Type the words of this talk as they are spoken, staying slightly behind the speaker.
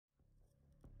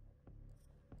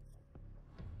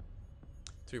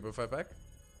3.5 pack.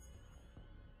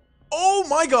 Oh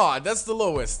my god, that's the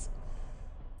lowest.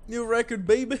 New record,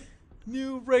 baby.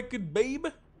 New record,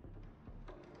 baby.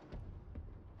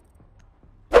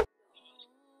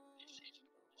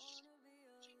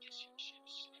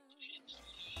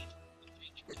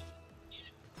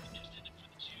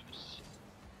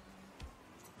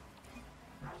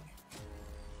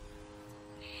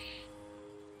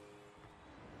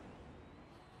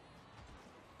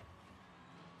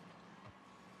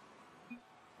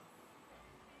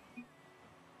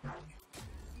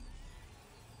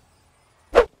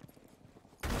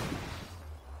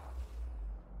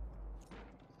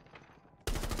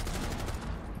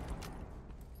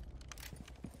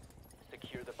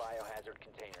 Secure the biohazard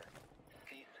container.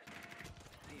 Cease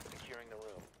securing the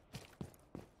room.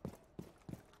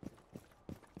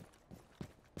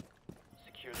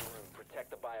 Secure the room. Protect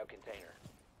the bio container.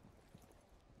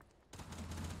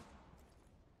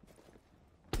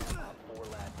 Op 4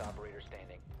 last operator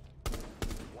standing.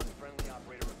 One friendly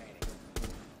operator remaining.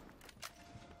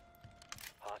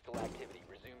 Hostile activity.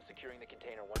 Resume securing the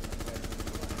container once it's better.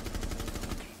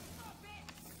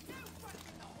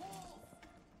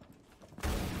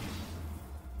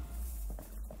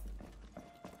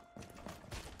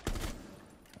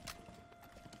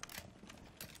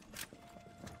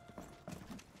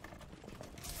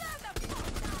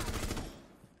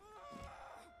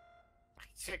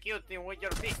 Executing with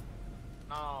your feet.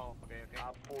 No, okay.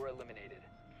 Op 4 eliminated.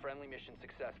 Friendly mission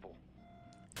successful.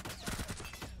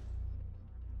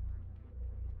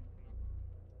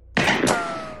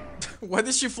 Why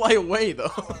did she fly away though?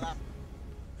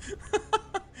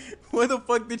 Why the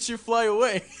fuck did she fly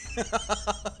away?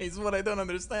 Is what I don't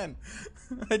understand.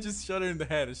 I just shot her in the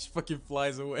head and she fucking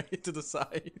flies away to the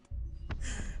side.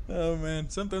 Oh man,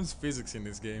 sometimes physics in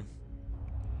this game.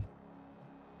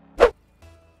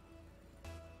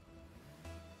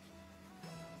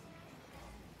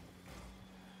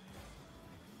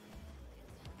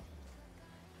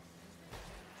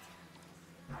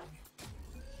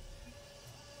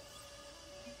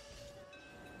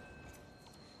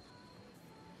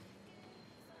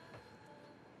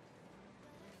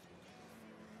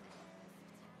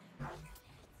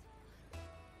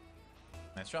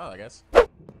 Nice shot, I guess.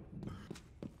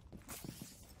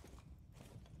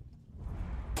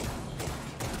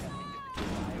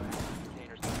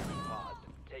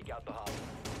 Take out the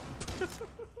hostage.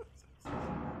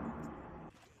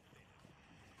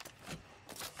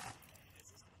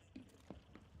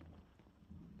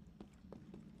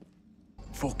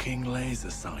 Fucking laser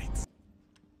sights.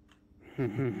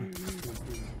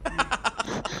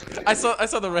 I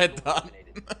saw the red dot.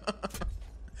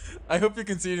 I hope you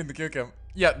can see it in the kill cam.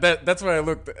 Yeah, that's where I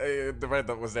looked. The red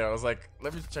dot was there. I was like,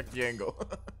 let me check the angle.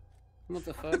 What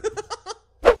the fuck?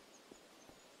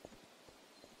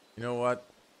 You know what?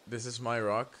 This is my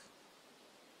rock,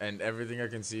 and everything I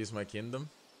can see is my kingdom.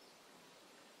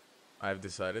 I've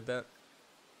decided that.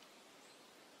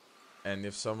 And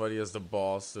if somebody has the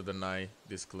balls to deny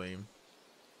this claim,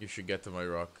 you should get to my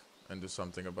rock and do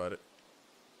something about it.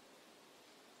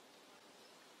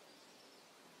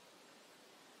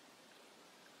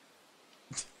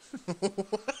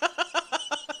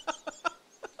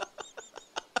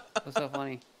 What's so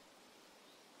funny?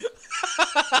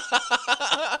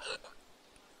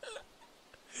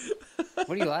 What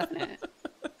are you laughing at?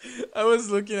 I was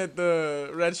looking at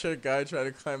the red shirt guy trying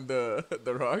to climb the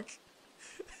rock,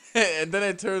 and then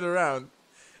I turned around,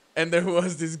 and there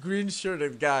was this green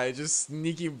shirted guy just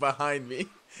sneaking behind me,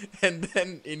 and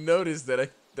then he noticed that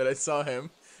I saw him,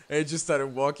 and he just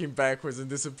started walking backwards and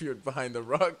disappeared behind the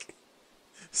rock,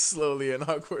 slowly and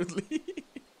awkwardly.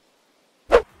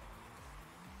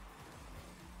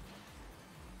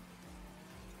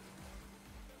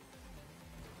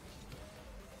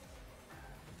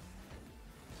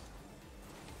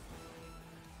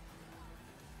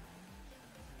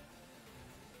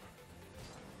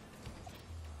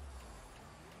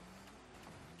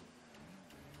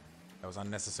 That was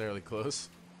unnecessarily close.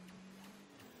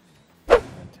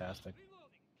 Fantastic.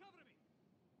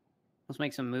 Let's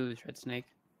make some moves, Red Snake.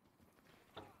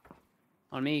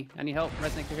 On me. I need help.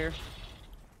 Red Snake, you're here.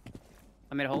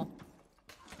 I made a hole.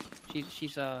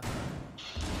 She's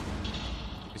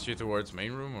Is she towards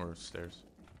main room or stairs?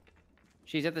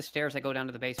 She's at the stairs that go down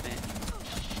to the basement.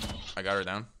 I got her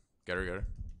down. Got her.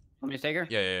 Want me to take her?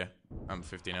 Yeah. I'm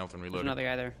 15 health and There's reloading. another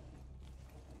guy there.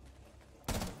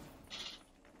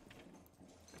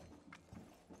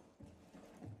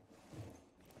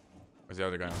 Where's the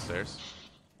other guy on stairs?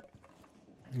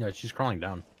 Yeah, she's crawling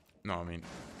down. No, I mean,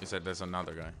 you said there's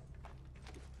another guy.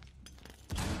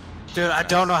 Dude, I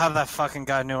don't know how that fucking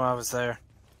guy knew I was there.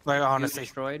 Like Goo honestly.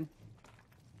 destroyed.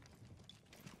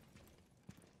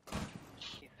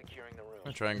 He's securing the room.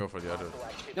 I'll try and go for the other. Hostile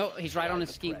activity. No, he's right on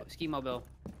his Threat. ski mobile.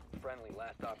 Friendly,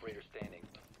 last operator standing.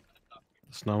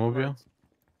 Snowmobile?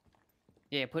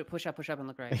 Yeah, push up and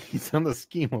look right. He's on the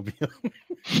ski mobile.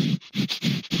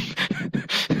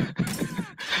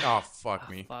 Oh, fuck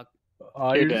Ah, me. fuck.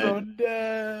 Oh, You're you're so dead.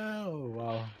 dead. Oh,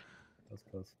 wow. That's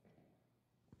close.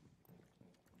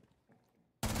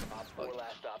 Op 4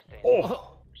 last stop standing.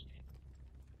 Oh!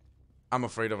 I'm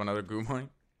afraid of another goo mine.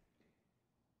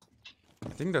 I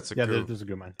think that's a Yeah, goo. there's a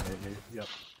good mine. Yep.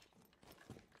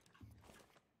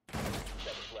 7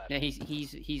 left. Yeah,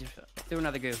 he's through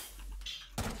another goo.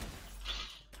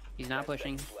 He's not 10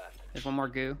 pushing. seconds left. There's one more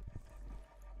goo.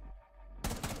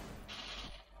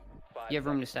 5 You have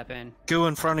room to step in. Goo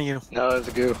in front of you. No, it's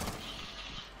a goo.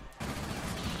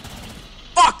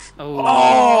 Fuck! Oh,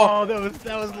 Oh!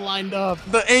 that was lined up.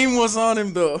 The aim was on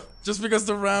him though, just because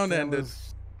the round That ended.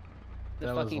 was- the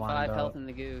that was fucking lined 5 health up. in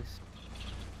the goose.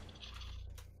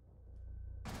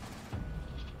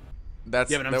 That's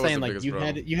Yeah, but I'm that was saying the like biggest you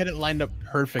problem. had it lined up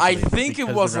perfectly. I think it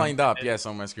because was the round lined up. ended. Yes,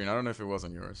 on my screen. I don't know if it was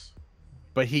on yours.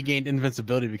 But he gained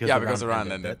invincibility because Yeah, because the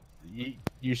round ended.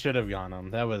 You should have gone him.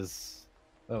 That was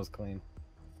clean.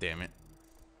 Damn it.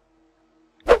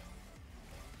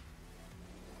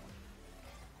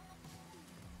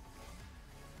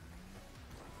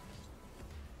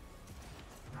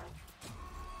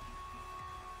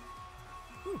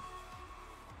 Whew.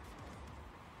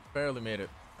 Barely made it.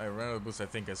 I ran out of boost, I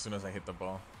think, as soon as I hit the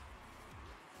ball.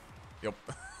 Yep.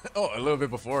 Oh, a little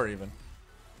bit before even.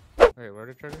 Wait, where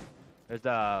did trigger? There's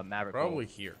the Maverick. hole. Probably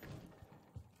here.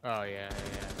 Oh yeah.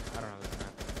 I don't know this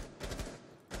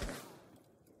map.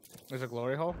 There's a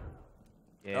glory hole.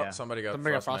 Yeah. Oh, somebody got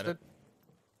Somebody got frostbitten. frosted.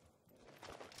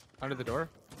 Under the door.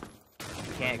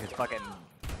 You can't because fucking.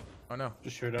 Oh no.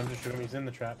 Just shoot him. Just shoot him. He's in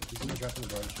the trap. He's in the trap in the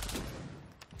barge.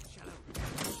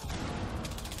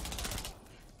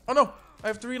 Oh no! I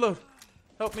have to reload.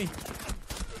 Help me.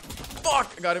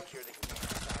 Fuck! I got him. Secure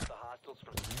the hostiles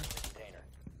from the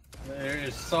container. There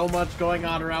is so much going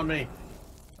on around me.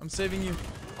 I'm saving you.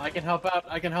 I can help out.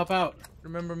 I can help out.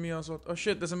 Remember me, Oswald. Oh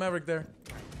shit, there's a Maverick there.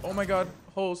 Oh my god.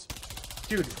 Holes.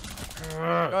 Dude.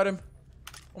 Got him.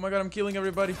 Oh my god, I'm killing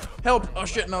everybody. Help! Oh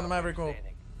shit, now the Maverick hole.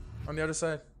 Standing. On the other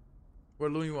side. Where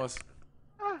Louis was.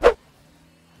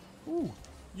 Ooh.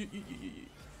 You.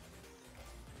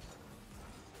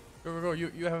 Go.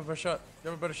 You have a better shot.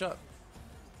 You have a better shot.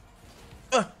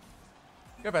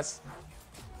 Your best.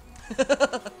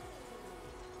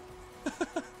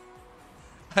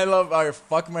 I love how I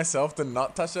fuck myself to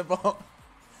not touch that ball.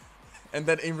 And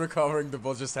then in recovering, the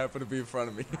ball just happened to be in front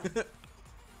of me.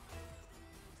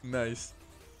 Nice.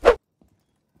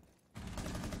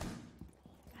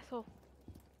 Asshole.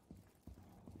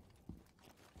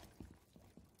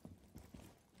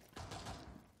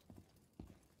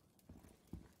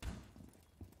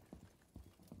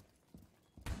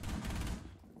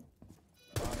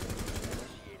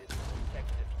 Initiated. Protect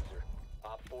the diffuser.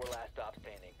 Op 4 last stop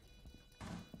standing.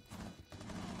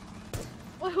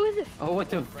 What? Who is this? Oh, what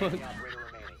the fuck? Friendly operator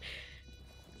remaining.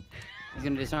 He's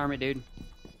gonna disarm it, dude.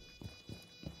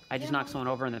 I just knocked someone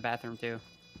over in the bathroom too.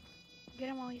 Get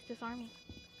him while he's disarming.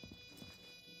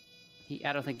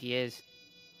 I don't think he is.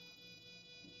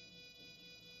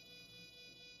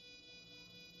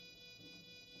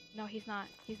 No, he's not.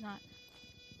 He's not.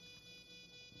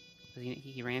 'Cause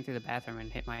he ran through the bathroom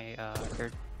and hit my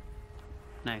third.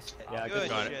 Nice. Yeah, Good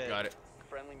got shit. it. Got it.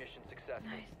 Friendly mission successful.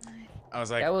 Nice. I was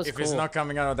like, That was if it's cool. not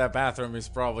coming out of that bathroom, it's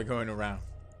probably going around.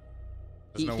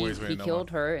 There's no ways He waiting that killed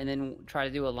long. her and then tried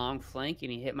to do a long flank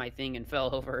and he hit my thing and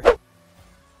fell over.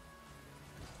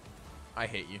 I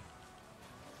hate you.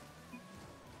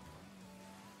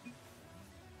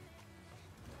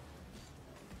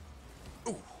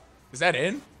 Ooh, is that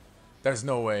in? There's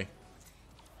no way.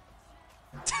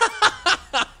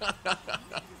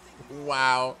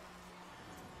 Wow.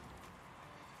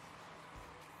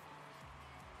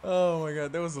 Oh my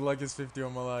god, that was the luckiest 50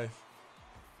 of my life.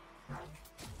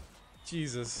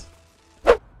 Jesus.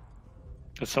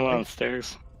 There's someone on the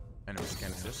stairs. Enemy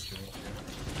scan this.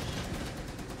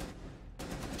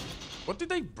 What did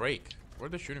they break? Where are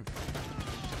they shooting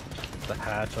from? The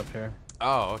hatch up here.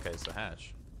 Oh, okay, it's the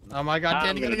hatch. Oh my god, Dan,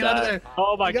 I'm you gotta gonna get out of die. there.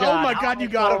 Oh my Oh god. my god, you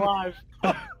got him. alive.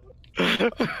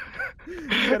 You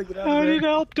gotta get out I of need there.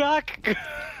 help, Doc.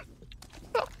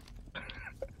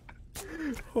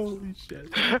 Holy shit.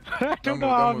 I don't know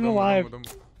how I'm alive. Don't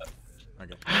move.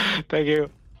 Okay. Thank you.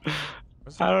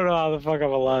 What's I don't know how the fuck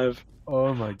I'm alive.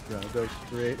 Oh my god, that was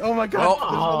great. Oh my god, Well,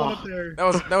 there's one up there.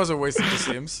 That was a waste of the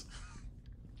sims.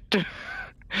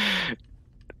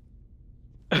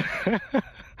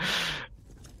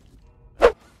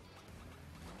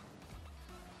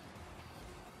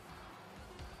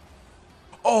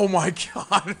 Oh my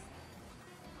god.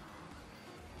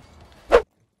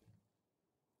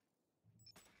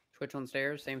 Twitch on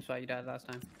stairs, same spot you died last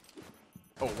time.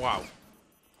 Oh wow.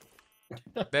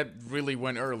 That really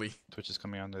went early. Twitch is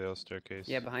coming onto the other staircase.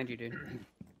 Yeah, behind you, dude.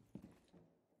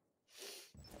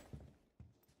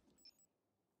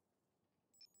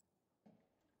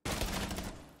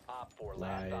 Op 4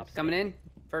 last op Coming in.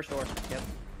 First door. Yep.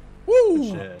 Woo!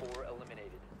 Shit. 4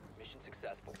 eliminated. Mission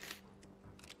successful.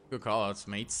 Good call outs,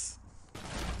 mates.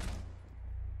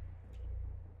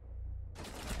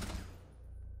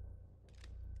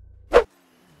 I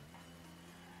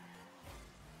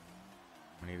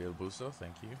need a little boost though,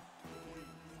 thank you.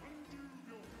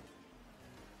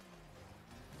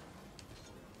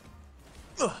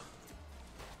 Ugh.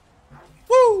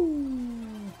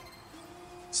 Woo!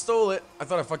 Stole it. I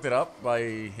thought I fucked it up by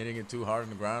hitting it too hard on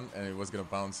the ground and it was gonna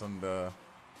bounce on the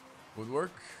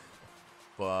woodwork.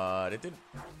 But it didn't.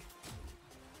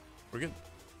 We're good.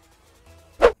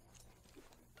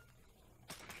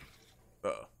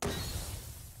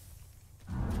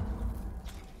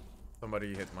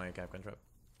 Somebody hit my Capcan trap.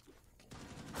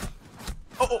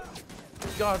 Oh!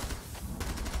 God.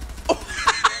 Oh.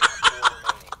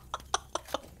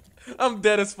 I'm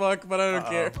dead as fuck, but I don't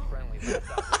care. Friendly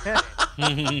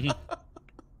last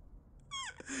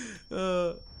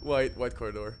op White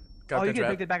corridor. Capcan Oh, you can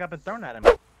trap. pick it back up and thrown at him.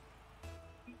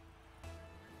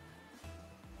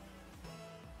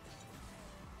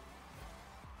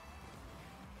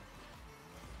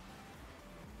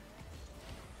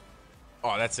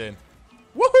 Oh, that's in.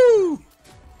 Woohoo!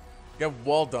 Got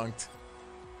wall dunked.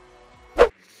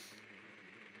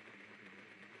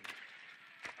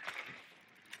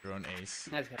 Drone ace.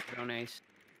 That's got your own ace.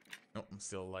 Nope, I'm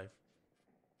still alive.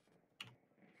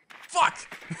 Fuck!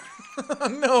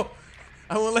 No!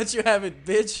 I won't let you have it,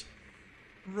 bitch.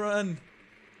 Run.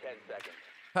 10 seconds.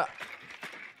 Ha.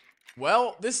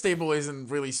 Well, this table isn't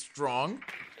really strong.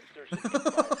 Insertion in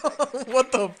 5 seconds.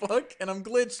 What the fuck? And I'm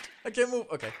glitched. I can't move.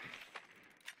 Okay.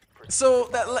 So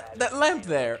that lamp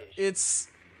there, it's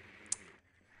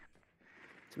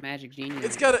magic genius.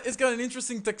 it's got an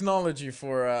interesting technology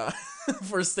for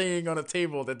for staying on a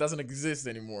table that doesn't exist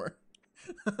anymore.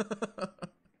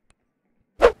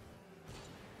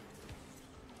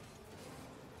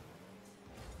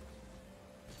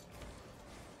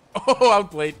 Oh,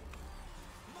 outplayed.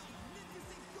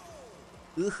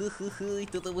 I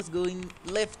thought I was going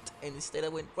left, and instead I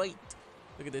went right.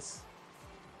 Look at this.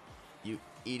 You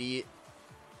idiot.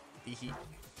 Hehe.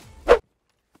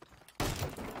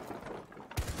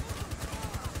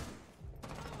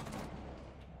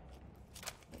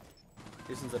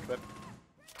 Isn't a trap.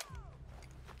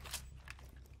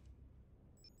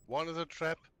 One is a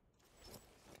trap.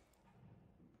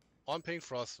 On ping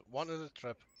frost. One is a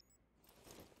trap.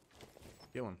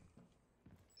 Kill him.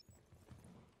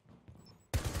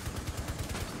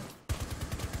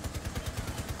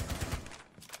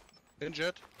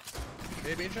 Injured.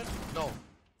 Maybe injured? No.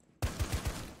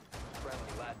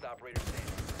 Friendly last operator standing.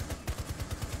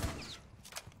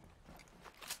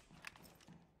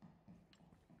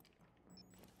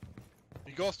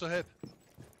 He goes to hip.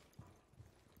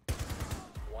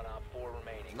 One op 4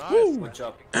 remaining. Nice. Good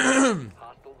job.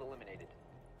 Hostiles eliminated.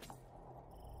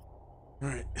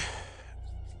 Alright.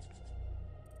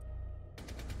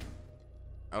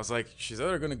 I was like, she's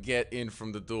either gonna get in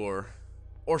from the door,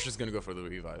 or she's gonna go for the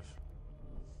revive.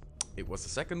 It was the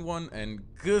second one, and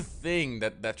good thing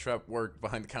that that trap worked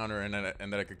behind the counter, and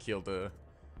that I could kill the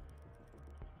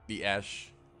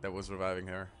Ash that was reviving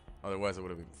her. Otherwise, I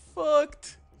would have been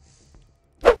fucked.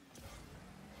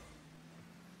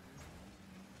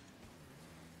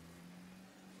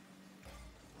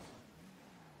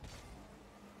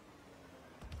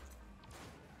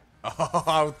 Oh,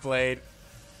 outplayed.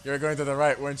 You were going to the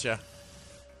right, weren't you?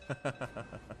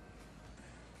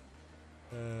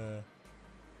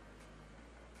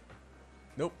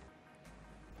 Nope.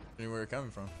 I knew where you're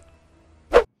coming from.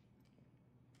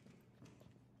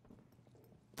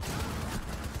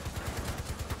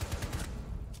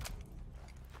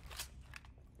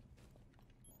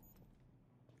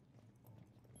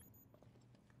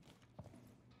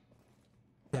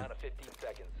 Down to 15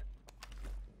 seconds.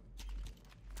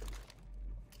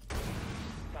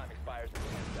 Time expires in 10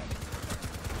 seconds.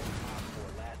 Op 4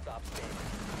 last op standing.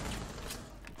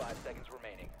 5 seconds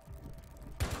remaining.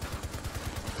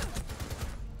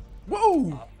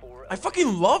 Whoa! Op 4 I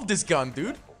fucking love this gun,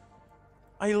 dude.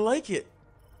 I like it.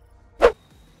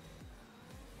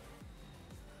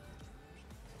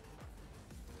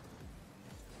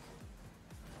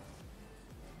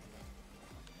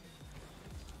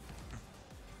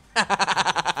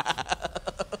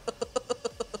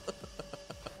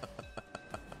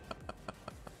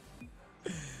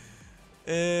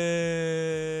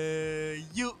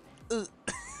 You.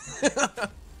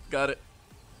 Got it.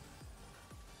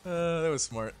 That was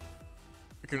smart.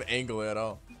 I couldn't angle it at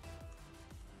all.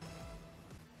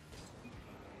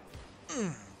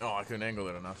 Oh, I couldn't angle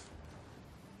it enough.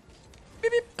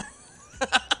 Beep, beep.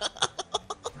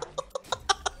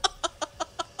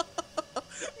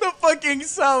 The fucking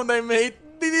sound I made.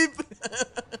 Beep, beep.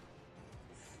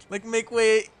 Like, make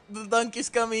way. The dunk is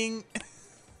coming.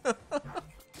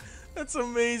 That's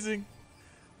amazing.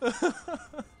 One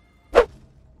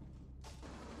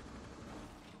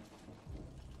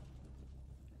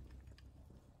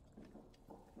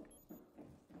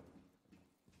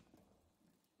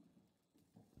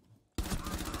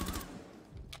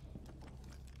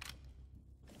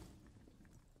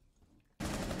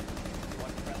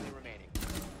friendly remaining.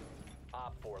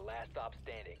 Op 4, last stop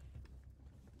standing.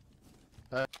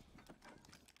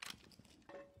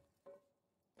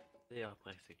 They are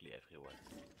practically everyone.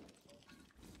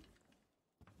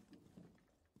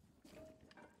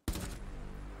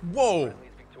 Whoa. Friendly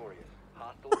is victorious.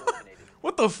 Hostile eliminated.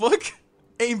 What the fuck?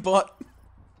 Aimbot.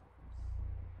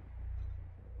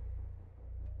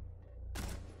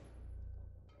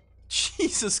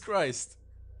 Jesus Christ.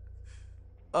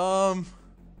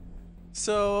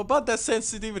 So about that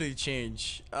sensitivity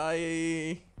change,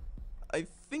 I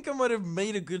think I might have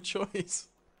made a good choice.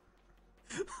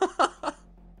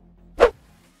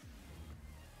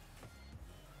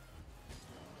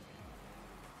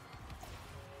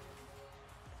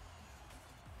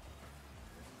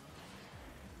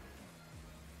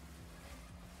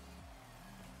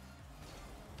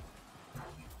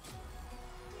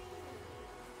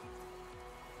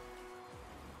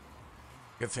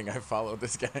 Good thing I followed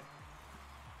this guy.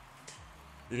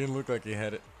 He didn't look like he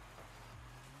had it.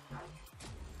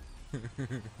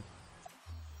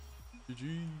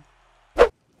 GG.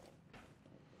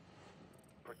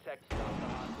 Protect stop the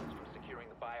hostiles from securing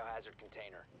the biohazard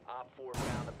container. Op 4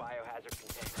 found the biohazard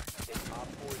container. Op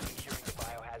 4 is securing the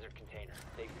biohazard container.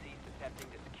 They've ceased attempting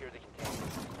to secure the container.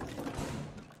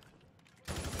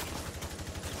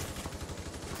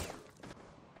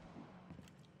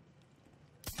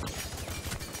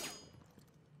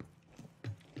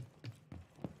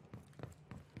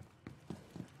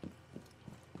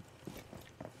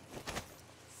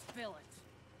 Spill it.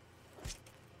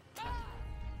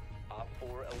 Op 4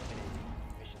 eliminated.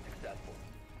 Mission successful.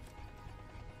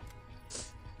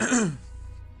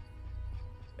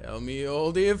 Tell me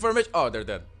all the information. Oh, they're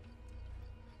dead.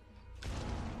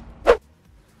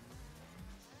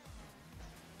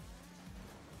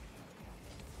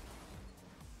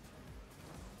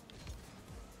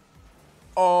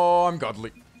 Oh, I'm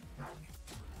godly.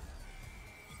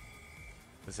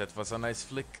 That was a nice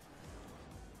flick.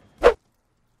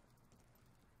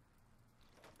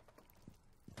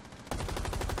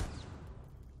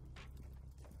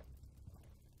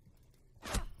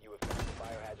 You have found the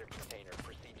biohazard container.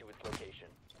 Proceed to its location.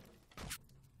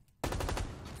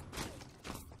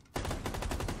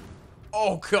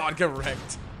 Oh god, get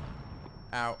wrecked.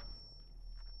 Ow.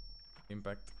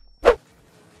 Impact.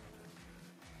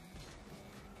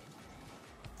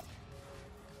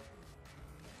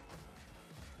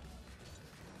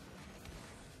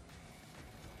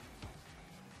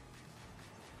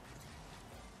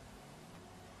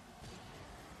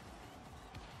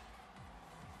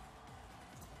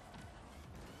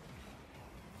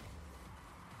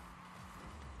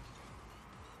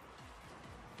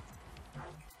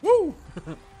 Woo!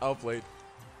 Outplayed.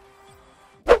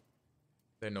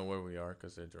 They know where we are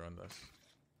because they drowned us.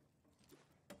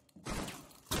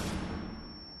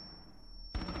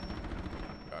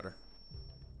 Got her.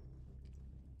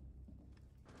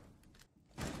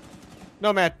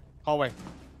 No, man. Hallway.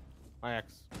 My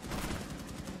ex.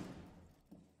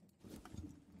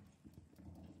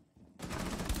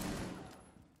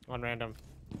 On random.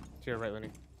 To your right, Lenny.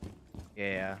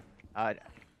 Yeah. I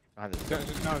have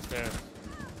this. Downstairs.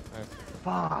 Nice.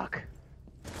 Fuck.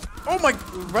 Oh my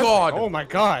god! Oh my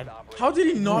god. How did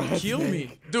he not Red kill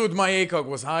me? Dude, my ACOG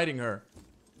was hiding her.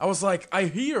 I was like, I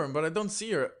hear him, but I don't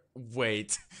see her.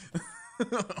 Wait.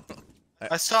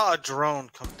 I saw a drone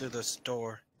come through this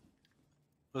door.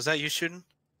 Was that you shooting?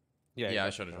 Yeah, I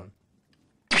shot it on.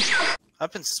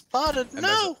 I've been spotted. And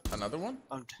No! there's another one?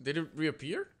 I'm Did it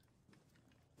reappear?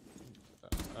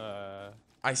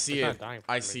 I see it's it. not dying for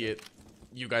I some see reason. it.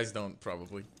 You guys don't,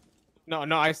 probably. No,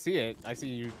 I see it. I see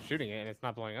you shooting it, and it's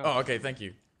not blowing up. Oh, okay, thank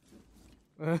you.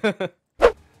 Gotcha.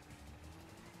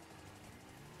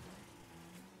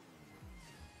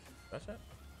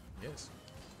 Yes.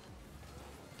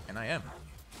 am.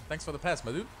 Thanks for the pass,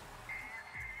 my dude.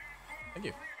 Thank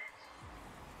you.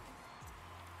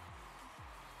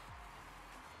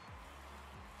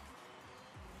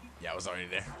 Yeah, I was already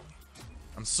there.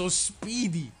 I'm so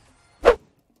speedy.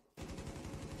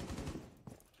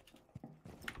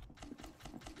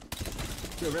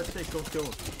 Yo, red snake, go kill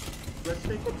him. Red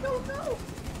snake, go kill him, no!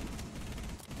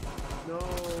 No.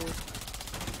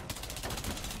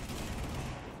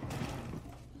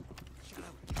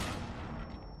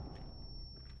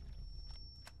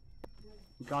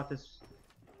 You got this.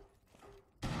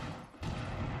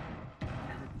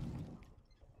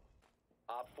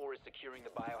 Op 4 is securing the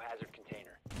biohazard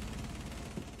container.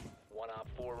 One Op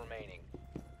 4 remaining.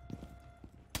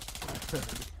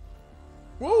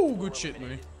 Whoa, good shit,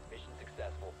 man. Mission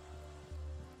successful.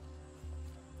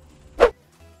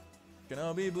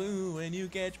 Gonna be blue when you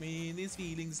catch me. These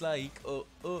feelings like oh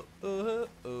oh oh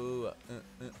oh.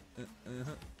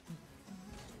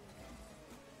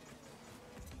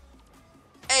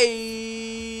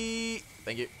 Hey,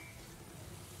 thank you.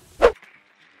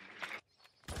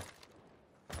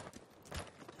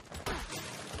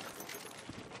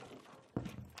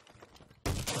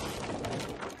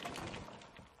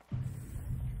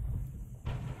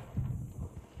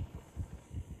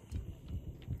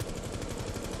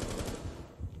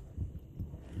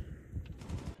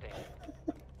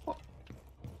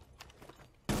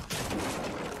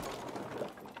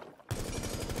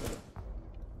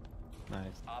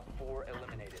 Nice. Op 4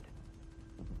 eliminated.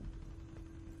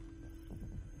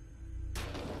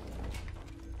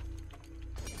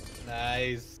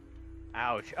 Nice.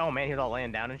 Ouch. Oh man, he was all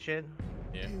laying down and shit.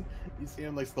 Yeah. You see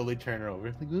him like slowly turn over.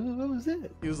 Like, what was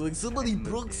it? He was like, somebody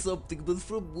broke something, but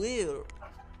from where?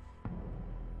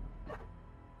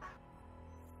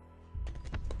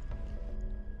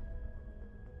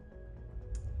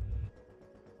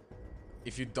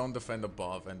 If you don't defend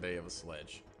above and they have a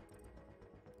sledge,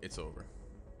 it's over.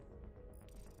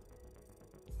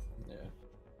 Yeah.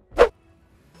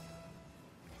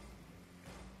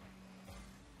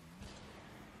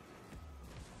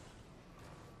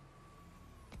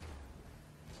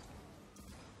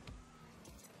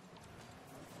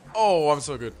 Oh, I'm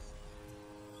so good.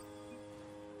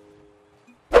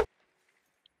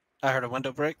 I heard a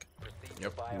window break.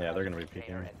 Yep. Yeah, they're gonna be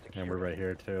peeking, and we're right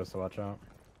here too. So watch out.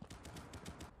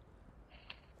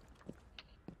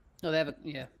 No, they have a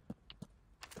yeah.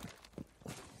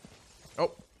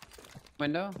 Oh.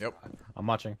 Window. Yep. I'm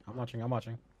watching. I'm watching. I'm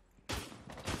watching.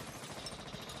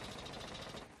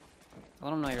 I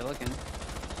don't know you're looking.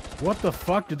 What the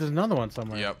fuck? Dude, there's another one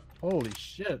somewhere. Yep. Holy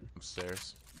shit.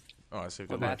 Upstairs. Oh, I saved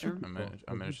What the ledge. bathroom?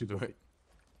 I managed to do it.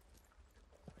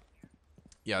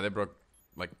 Yeah, they broke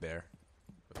like there.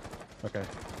 Okay.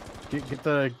 Get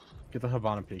the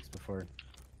Havana peaks before.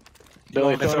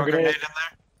 Billy, Throw throw a a grenade grenade. in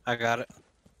there. I got it.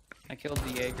 I killed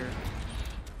the Jaeger.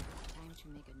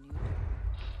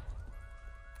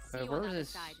 Where was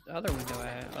this other window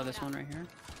at? Oh, this one right here.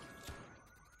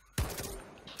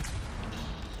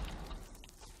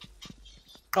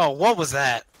 Oh, what was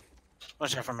that?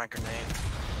 Watch out for my grenade.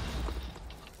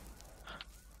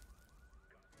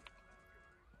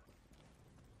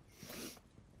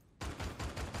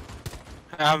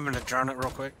 I'm gonna drone it real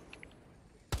quick.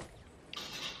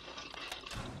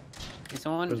 Can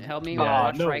someone help me? Yeah,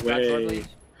 Watch no right back door, way. please.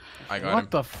 I got him.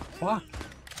 What the fuck?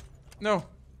 No.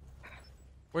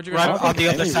 Where'd you go? Right Sean? on the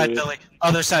other side, Anyway. Billy.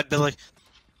 Other side, Billy.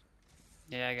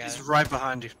 Yeah, I got He's it. right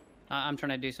behind you. I'm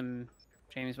trying to do some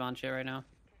James Bond shit right now.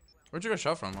 Where'd you get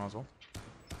shot from, Oswald?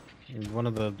 One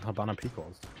of the Havana peak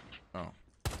walls. Oh.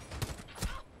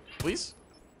 Please?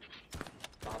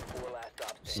 Op 4 last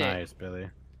op Shit. standing. Nice, Billy.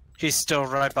 He's still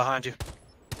right behind you.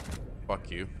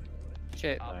 Fuck you.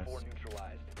 Shit. Op Nice. 4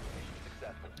 neutralized. Mission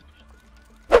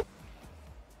successful.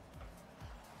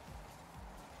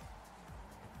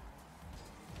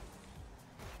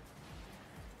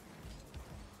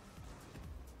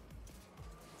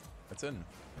 That's in.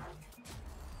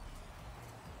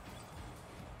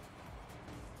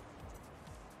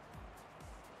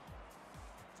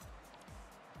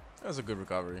 That was a good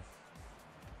recovery.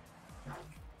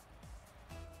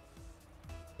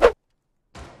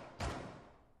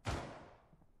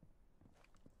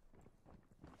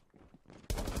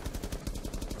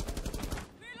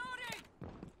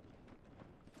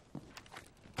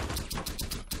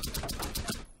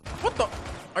 What the?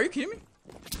 Are you kidding me?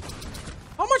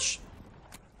 How much?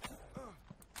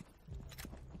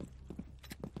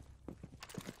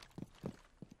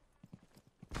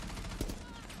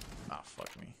 Ah, fuck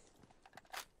me.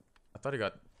 I thought he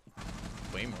got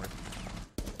way more.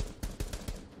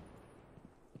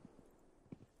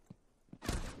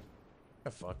 I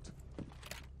fucked.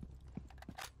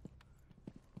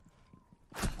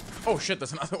 Oh shit,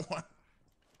 there's another one.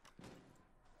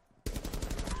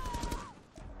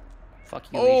 Fuck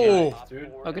you, Oh, AJ.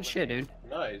 Dude. Oh, good shit, dude.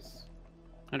 Nice.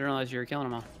 I didn't realize you were killing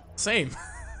them all. same.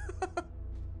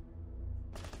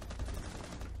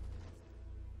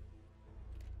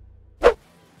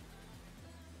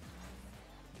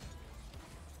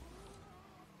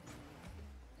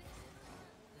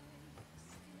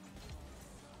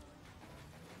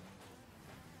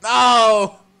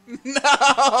 No!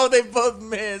 No! They both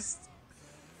missed!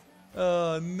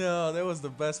 Oh no, that was the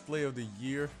best play of the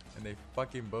year, and they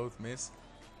fucking both missed.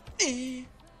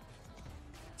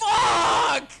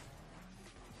 Fuck!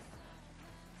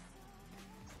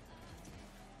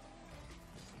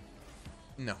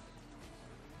 No.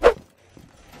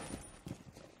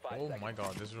 Oh my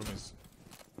god, this room is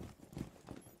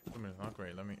not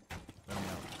great. Let me know.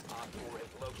 Op 4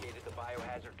 has located the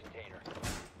biohazard container.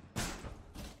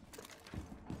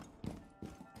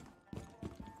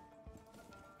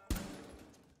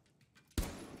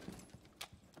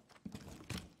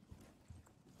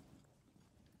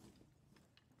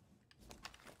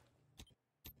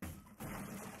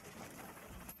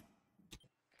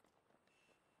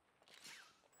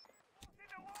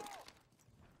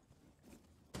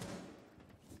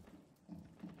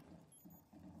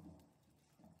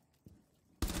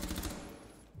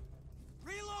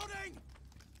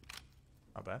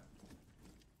 Not bad.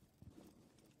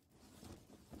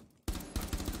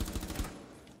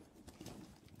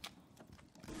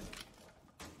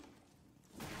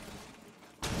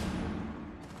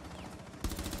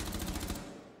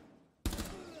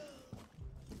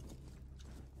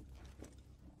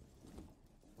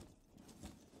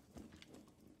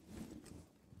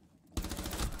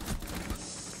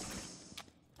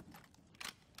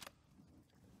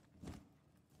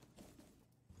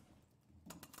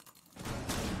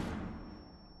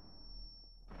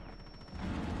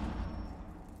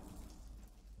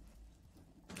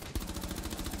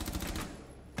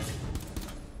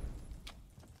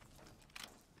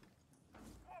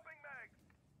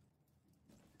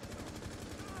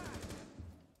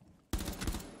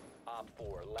 Op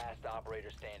 4, last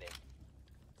operator standing.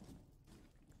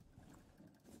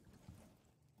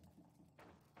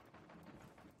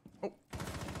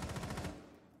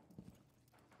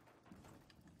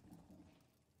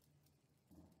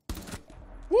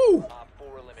 Woo! Op 4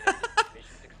 eliminated.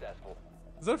 Mission successful.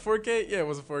 Is that 4K? Yeah, it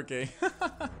was a 4K.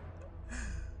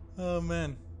 Oh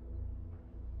man.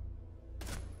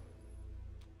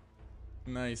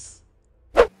 Nice.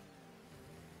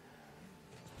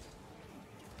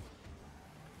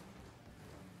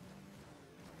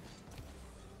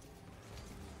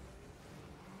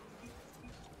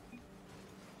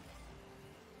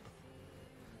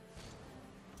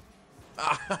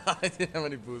 I didn't have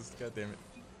any boost. God damn it.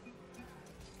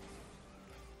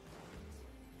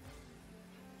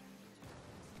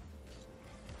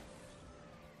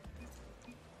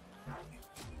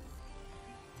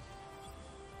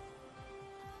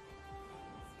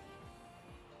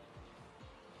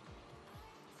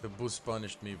 The boost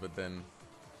punished me, but then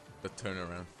the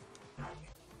turnaround.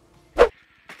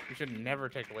 You should never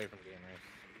take away from gamers.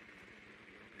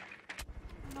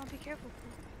 No, be careful.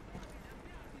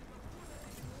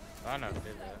 I know, did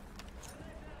that.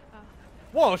 Oh.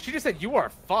 Whoa, she just said you are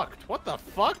fucked. What the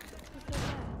fuck?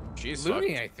 She's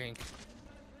Looney, sucked. I think.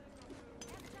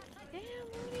 Damn,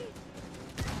 Looney.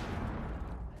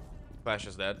 Flash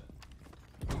is dead.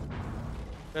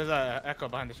 There's a Echo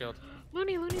behind the shield.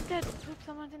 Looney's dead. Oops,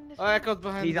 someone's in this Oh, room. Echo's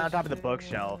behind He's the on top of the shield.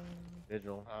 bookshelf.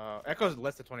 Vigil. Echo's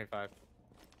less than 25.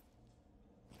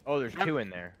 Oh, there's two in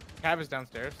there. Cav is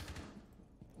downstairs.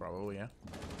 Probably, yeah.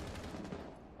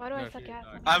 Why do I No, suck she's at?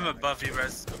 not. I'm above you,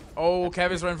 Rez. Oh,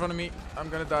 Cav is right in front of me. I'm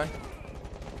gonna die.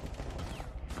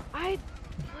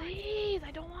 Please,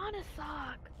 I don't want to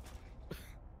suck.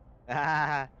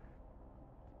 Ah.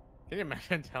 Can you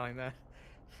imagine telling that?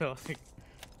 So like,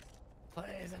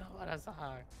 please, I don't want to suck.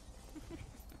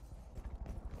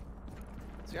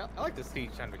 See, I like the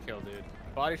siege time to kill, dude.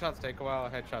 Body shots take a while,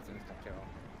 headshots instant kill.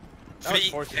 That would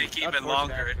Feet force you- take that would even force you to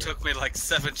longer. It actually- took me like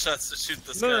 7 shots to shoot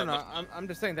this No, guy. no, no. I'm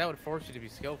just saying that would force you to be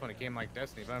skillful in a game like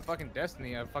Destiny. But in fucking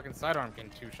Destiny, a fucking sidearm can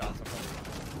 2 shots.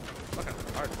 Fucking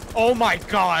hard. Oh my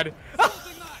god!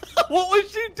 What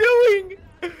was she doing?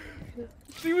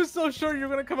 She was so sure you were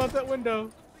gonna come out that window.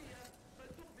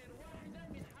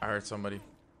 I heard somebody.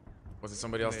 Was it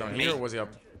somebody else down Me? here or was he up?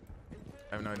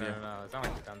 I have no idea. No, it's not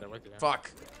like he's down there with you.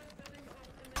 Fuck.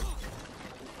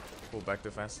 Pull back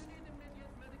too fast.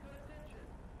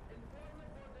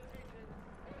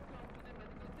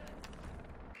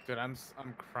 Dude, I'm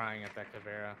crying at that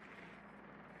Caveira.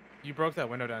 You broke that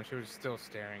window down. She was still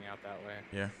staring out that way.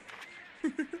 Yeah.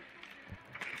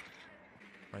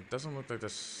 Right, doesn't look like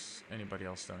there's anybody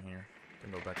else down here.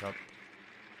 Can go back up.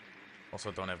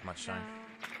 Also, don't have much shine.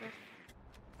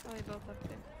 Probably both up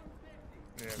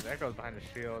there. Yeah, that goes behind the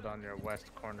shield on your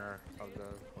west corner of the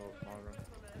little small room.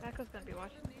 Echo's gonna be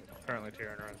watching. Currently to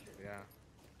your north, yeah.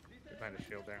 Behind the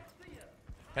shield there.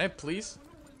 Hey, please.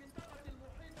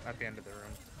 At the end of the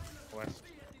room. West.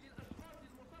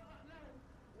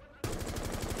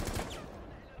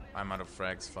 I'm out of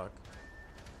frags, fuck.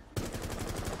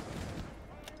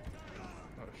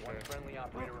 One friendly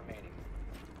operator remaining.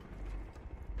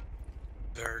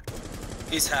 Bird.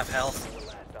 He's half health. The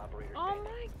last operator Oh standing.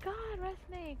 my god, Red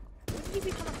Snake. When did you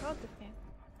become a pro at this game?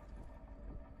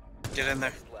 Get in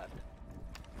there. Left.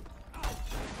 Hostile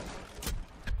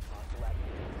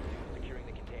activity. Securing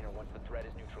the container once the threat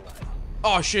is neutralized.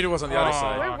 Oh shit, it was on the other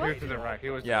side. He was to the right. He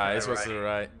was Yeah, to it was to the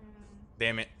right.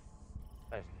 Damn it.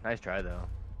 Nice try though.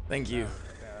 Thank you. Yeah,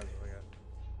 that was really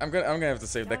good. I'm gonna have to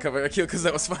save that cover kill because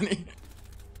that was funny.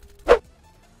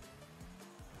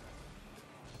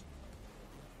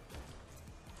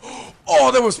 Oh,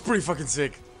 that was pretty fucking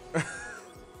sick.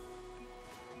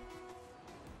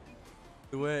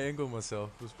 The way I angled myself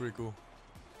was pretty cool.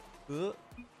 Whoop.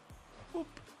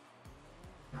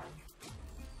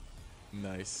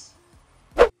 Nice.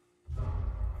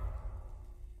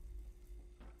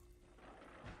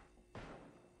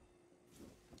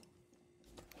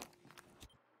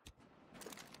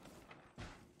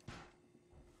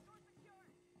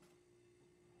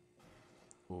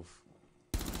 Oof.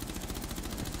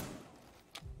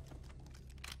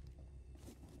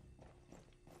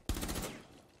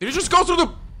 Did you just go through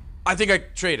the... I think I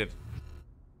traded.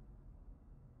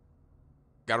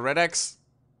 Got a red X.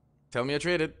 Tell me I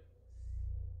traded.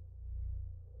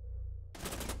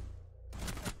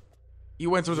 You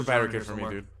went through the barricade for me,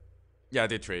 dude. Yeah, I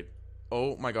did trade.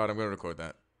 Oh my god, I'm gonna record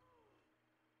that.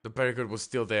 The barricade was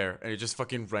still there, and it just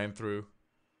fucking ran through.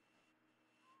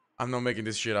 I'm not making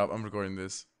this shit up. I'm recording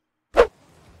this.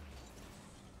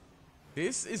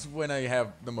 This is when I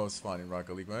have the most fun in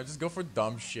Rocket League. When I just go for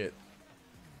dumb shit.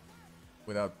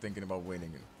 Without thinking about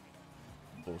winning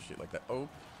and bullshit like that. Oh.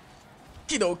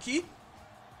 Kidoki.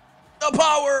 The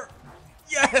power!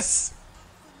 Yes!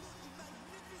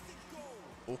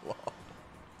 Wow.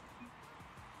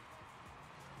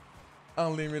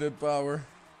 Unlimited power.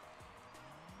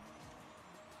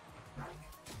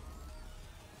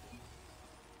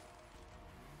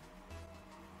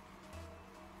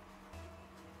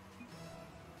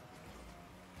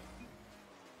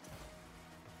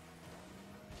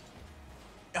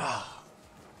 Ah.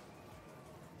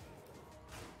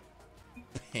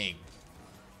 Ping.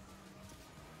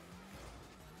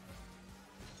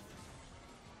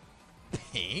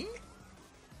 Ping?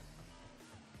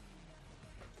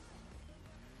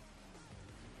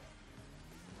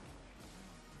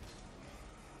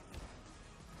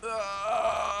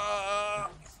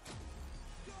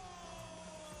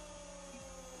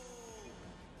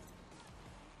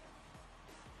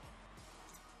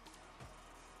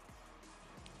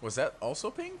 Was that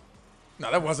also ping?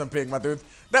 No, that wasn't ping, my dude.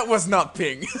 That was not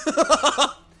ping. You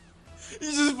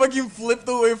just fucking flipped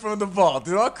away from the ball.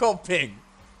 Do not call ping.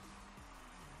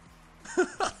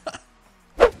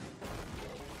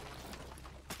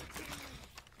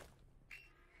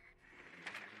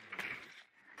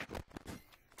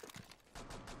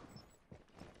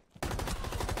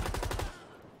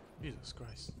 Jesus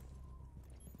Christ.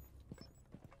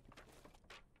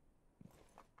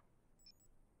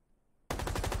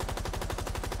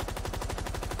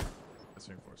 That's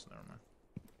reinforced, never mind.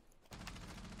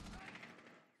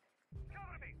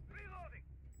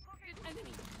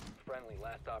 Friendly,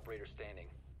 last operator standing.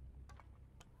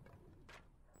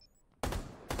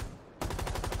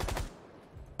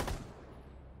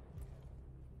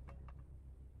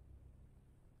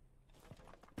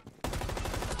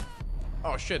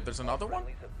 Oh shit, there's another one?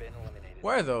 Friendlies have been eliminated.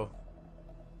 Where though?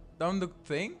 Down the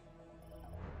thing?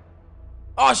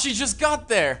 Oh, she just got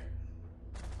there!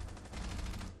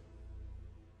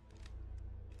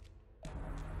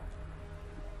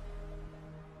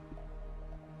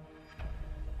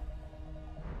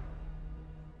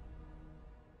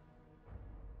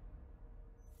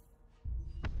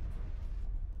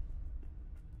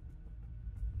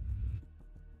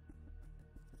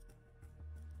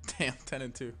 Damn, 10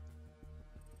 and 2.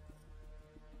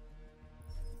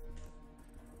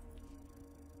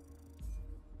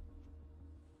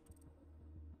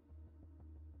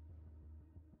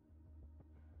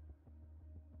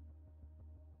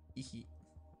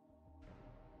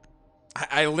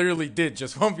 I literally did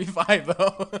just 1v5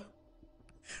 though.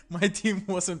 My team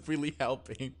wasn't really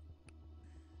helping.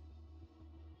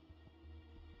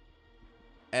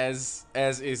 As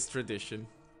is tradition,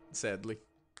 sadly.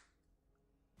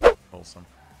 Wholesome.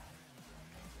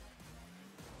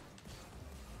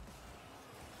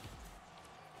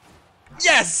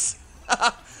 Yes!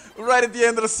 Right at the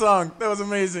end of the song. That was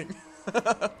amazing.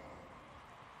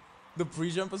 The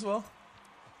pre-jump as well.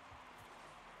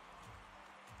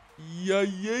 Yeah,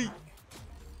 yeah.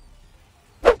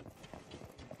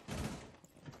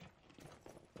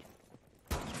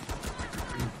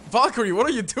 Valkyrie, what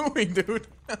are you doing, dude?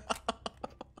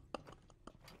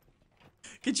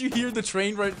 Could you hear the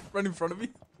train right in front of me?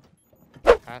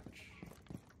 Hatch.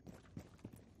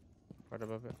 Right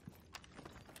above it.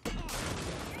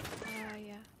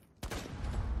 Yeah.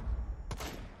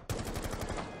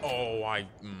 Oh,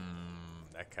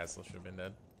 that castle should have been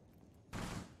dead.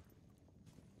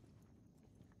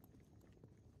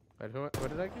 Wait, what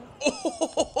did I get?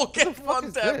 Oh, get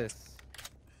fun tapped. This?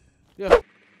 Yeah. Op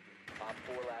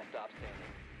 4 last stop standing.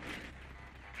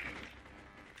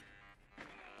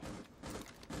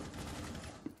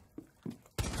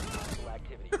 Hostile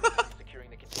activity. Securing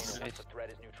the container once the threat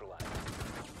is neutralized.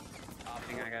 I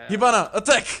think I got Hibana,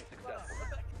 attack!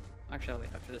 Successful. Actually, I'll wait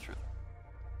after this round.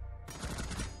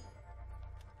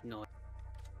 No.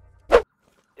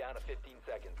 Down to 15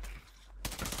 seconds.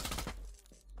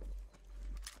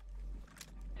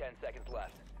 10 seconds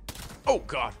left. Oh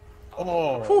god.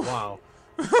 Oh, wow.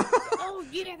 Oh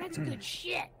yeah, that's good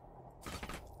shit.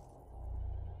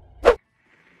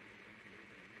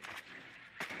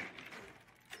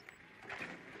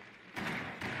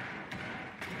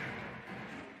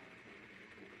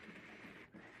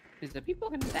 Is the people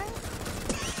gonna die?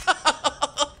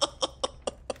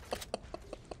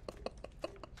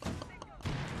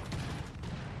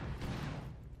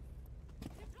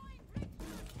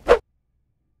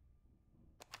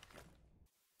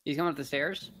 He's coming up the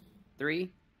stairs. 3,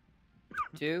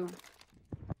 2,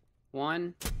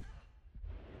 1.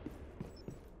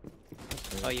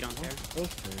 Oh, you don't care?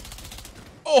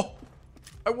 Oh!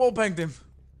 I wallbanged him.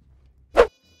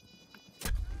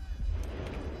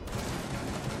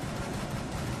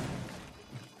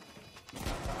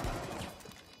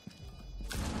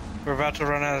 We're about to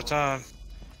run out of time.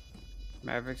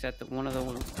 Maverick's at one of the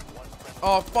ones.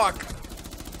 Oh fuck!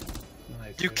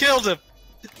 Nice, You dude. killed him!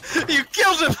 You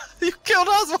killed him! You killed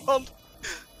Oswald!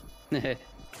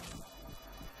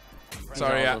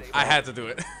 Sorry, I had to do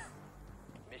it.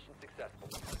 Mission successful.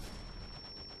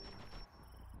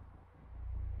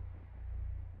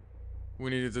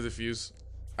 We needed to defuse.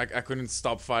 I couldn't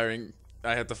stop firing.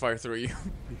 I had to fire through you.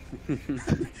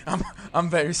 I'm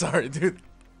very sorry, dude.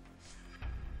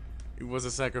 It was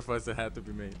a sacrifice that had to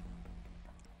be made.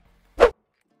 I'll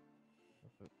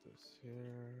put this here.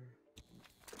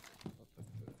 I'll put this.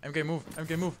 MK move,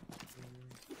 MK move.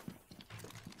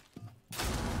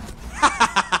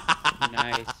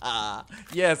 Nice.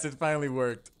 Yes, it finally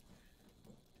worked.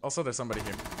 Also, there's somebody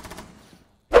here.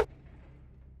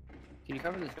 Can you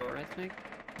cover this door, Red Snake?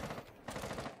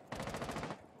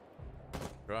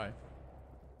 Try.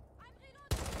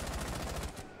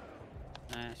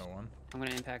 Nice. No one. I'm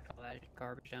gonna impact all that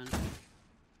garbage on.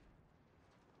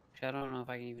 Actually, I don't know if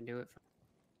I can even do it.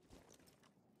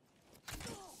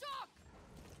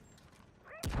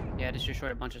 Yeah, I just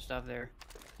destroyed a bunch of stuff there.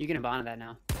 You can abandon that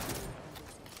now.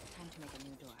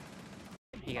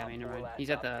 He got me, never mind. He's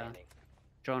at the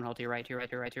drone hole to your right, to your right,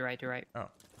 to your right, to your right, to your right. Oh.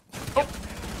 Oh!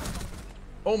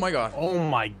 Oh my god. Oh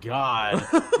my god.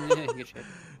 Good shit.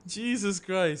 Jesus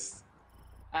Christ.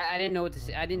 I didn't know what to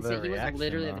say. I didn't say The he was reaction,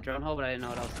 literally at though. the drone hole, but I didn't know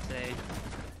what else to say.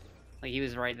 Like he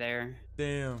was right there,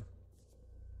 Damn.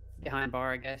 behind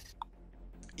bar, I guess.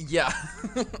 Yeah.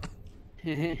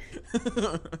 Hibana.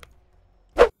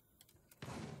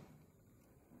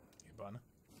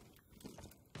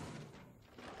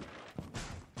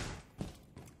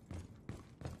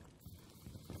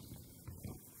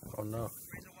 Oh no.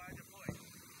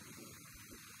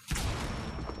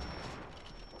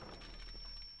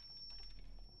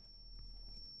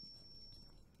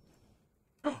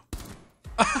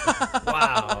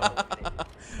 Wow.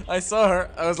 I saw her.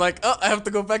 I was like, oh, I have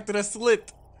to go back to the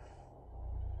slit.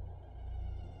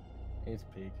 He's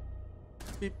peak.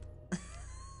 Beep.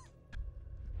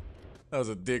 That was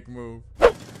a dick move.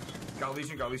 Got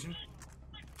Legion, got Legion.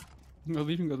 Go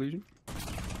Legion, go Legion.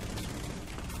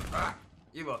 Ah!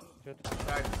 Eva.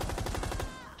 Died.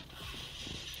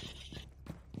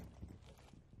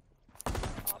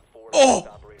 Op 4 Oh! last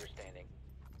operator standing.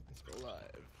 Let's go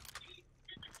live.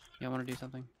 Yeah, I want to do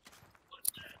something.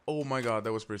 Oh my god,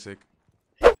 that was pretty sick.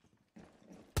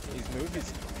 These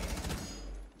movies.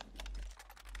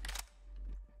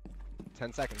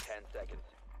 10 seconds. 10 seconds.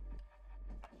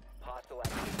 Hostile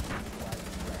activity.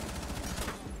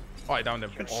 Oh, I downed him.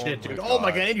 Good Oh shit, my dude. God. Oh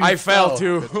my god, you I fell fell.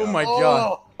 too. Good Oh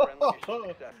job. my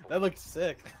god. That looked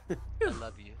sick. I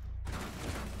love you.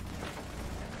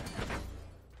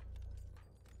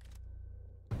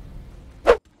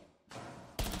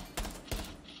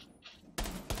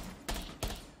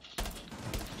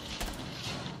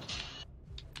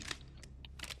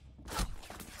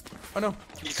 Oh no.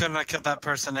 You couldn't have killed that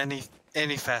person any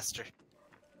faster.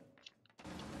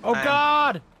 Oh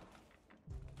god!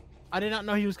 I did not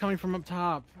know he was coming from up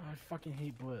top. I fucking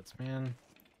hate Blitz, man.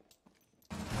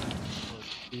 Oh,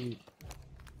 shit.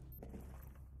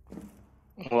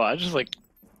 Well, I just like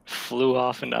flew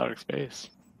off into outer space.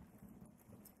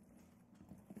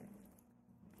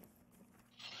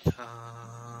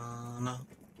 No.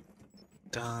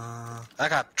 I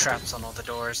got traps on all the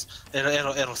doors.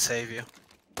 It'll save you.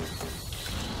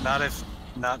 Not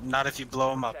if you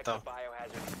blow them up though.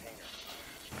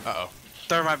 Uh oh.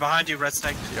 Thermite behind you, Red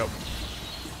Snake. Yep.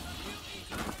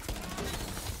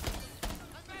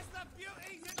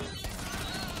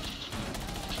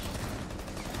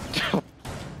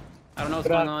 I don't know what's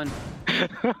going on.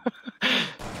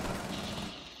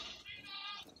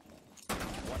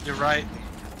 You're right.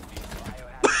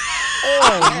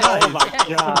 Oh my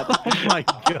god! Oh my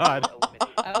god!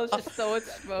 I was just so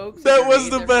exposed. That was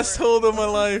the best hold of my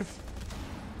life.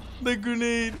 The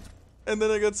grenade. And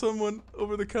then I got someone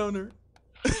over the counter.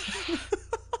 That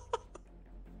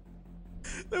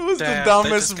was Damn, the they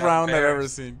dumbest just got round I've ever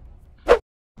embarrassed. seen.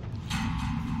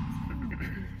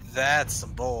 That's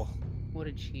some bull. What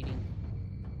a cheating.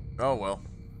 Oh well.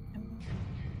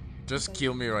 Just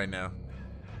kill me right now.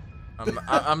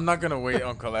 I'm not gonna wait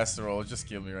on cholesterol. Just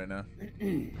kill me right now.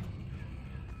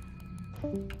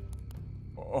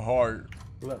 Oh, hi.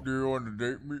 Do you want to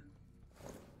date me?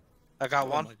 I got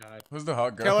one. Oh my god. Who's the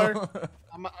hot girl? Killer,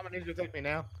 I'm gonna need you to take me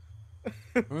now.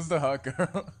 Who's the hot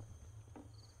girl?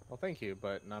 Well, thank you,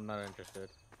 but I'm not interested.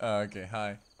 Okay,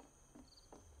 hi.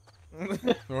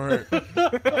 Sorry.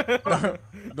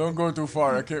 Don't go too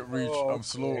far. I can't reach. Oh, I'm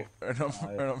slow okay. and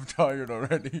I'm tired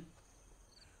already.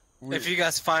 If you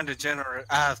guys find a jerry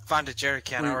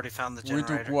can, I already found the We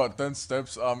generator. took what? 10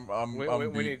 steps. We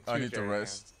beat. need I two need to jerry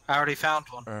rest. I already found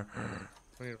one.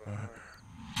 We need one more.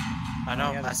 I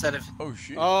know. I said if. Oh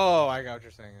shit. Oh, I got what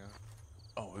you're saying.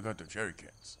 Oh, we got the jerry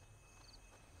cans.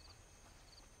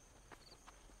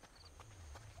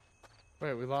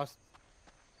 Wait, we lost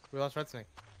Red Snake.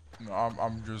 No,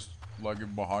 I'm just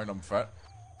lagging behind. I'm fat.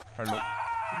 Hello.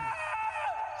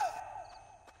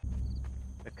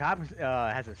 The cop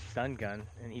has a stun gun,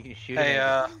 and you can shoot Hey,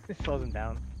 him. It slows him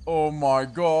down. Oh my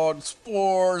god,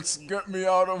 sports! Get me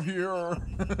out of here!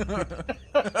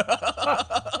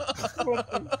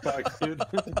 What the fuck, dude?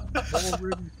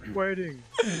 Already sweating.